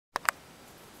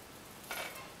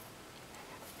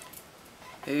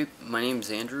Hey, my name's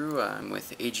Andrew. I'm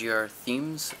with AGR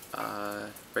Themes.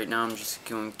 Right now I'm just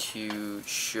going to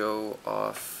show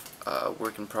off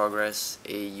work in progress,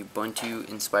 a Ubuntu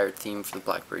Inspired theme for the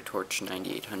BlackBerry Torch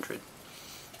 9800.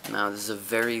 Now this is a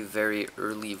very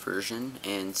early version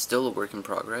and still a work in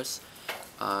progress,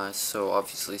 so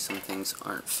obviously some things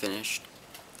aren't finished.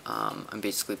 I'm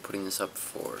basically putting this up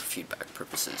for feedback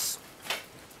purposes.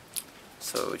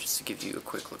 So just to give you a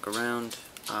quick look around,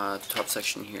 the top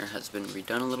section here has been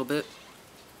redone a little bit.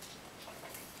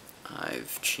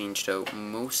 I've changed out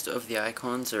most of the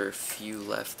icons. There are a few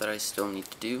left that I still need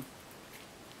to do.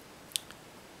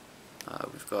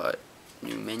 We've got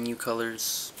new menu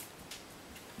colors.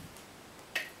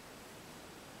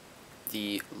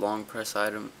 The long press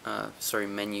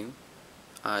menu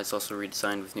is also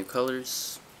redesigned with new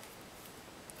colors.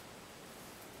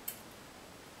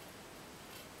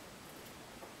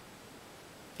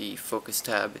 The focus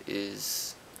tab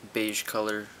is beige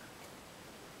color,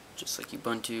 just like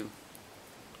Ubuntu.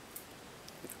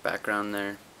 Background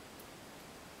there.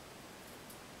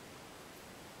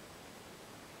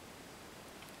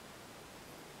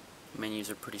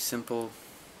 Menus are pretty simple.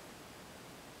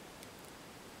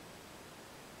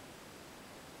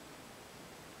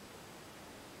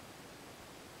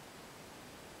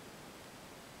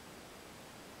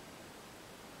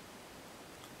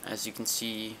 As you can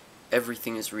see,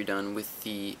 everything is redone with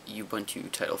the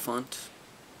Ubuntu title font.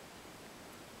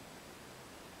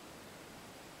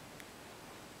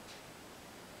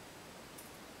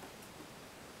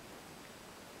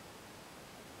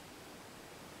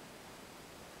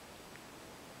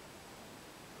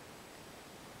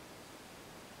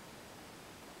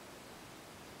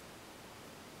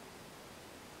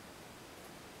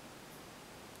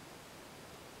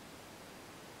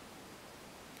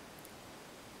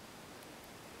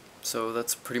 So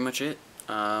that's pretty much it.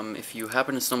 If you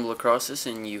happen to stumble across this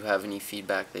and you have any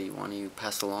feedback that you want to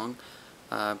pass along,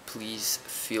 please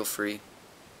feel free.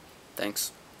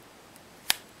 Thanks.